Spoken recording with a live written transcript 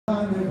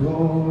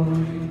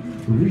Glory,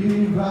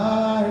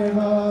 revive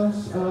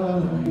us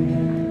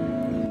again.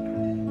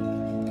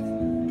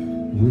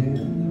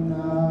 When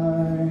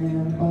I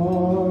an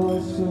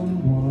awesome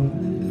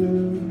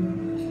wonder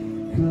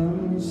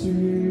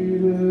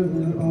consider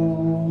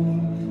all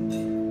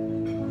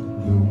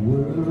the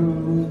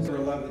world. For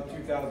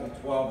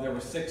 2012, there were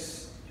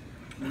 6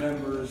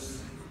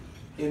 members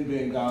in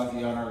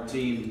Benghazi on our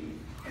team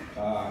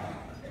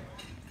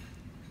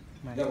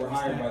that were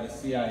hired by the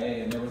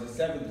CIA, and there was a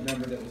 7th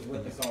member that was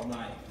with us all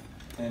night,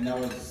 and that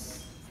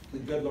was the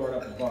good Lord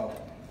up above,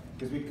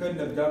 because we couldn't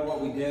have done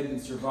what we did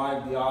and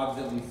survived the odds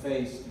that we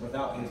faced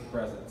without his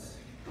presence.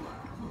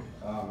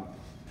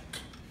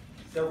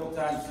 Several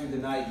times through the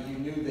night, you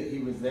knew that he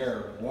was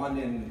there. One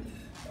in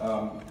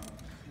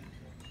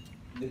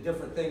the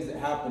different things that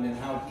happened and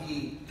how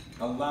he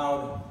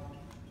allowed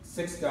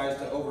 6 guys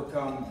to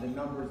overcome the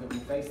numbers that we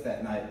faced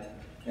that night.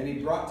 And he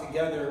brought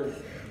together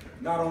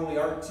not only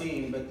our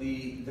team, but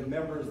the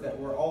members that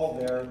were all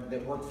there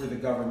that worked for the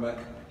government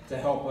to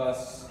help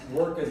us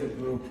work as a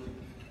group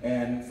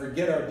and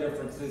forget our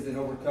differences and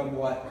overcome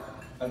what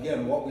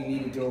we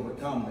needed to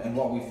overcome and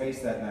what we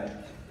faced that night.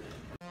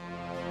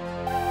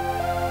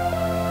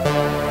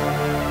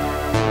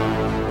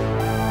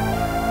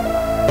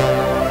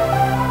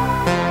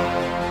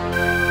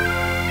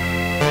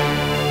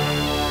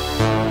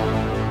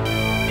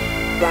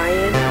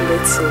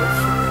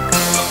 Little.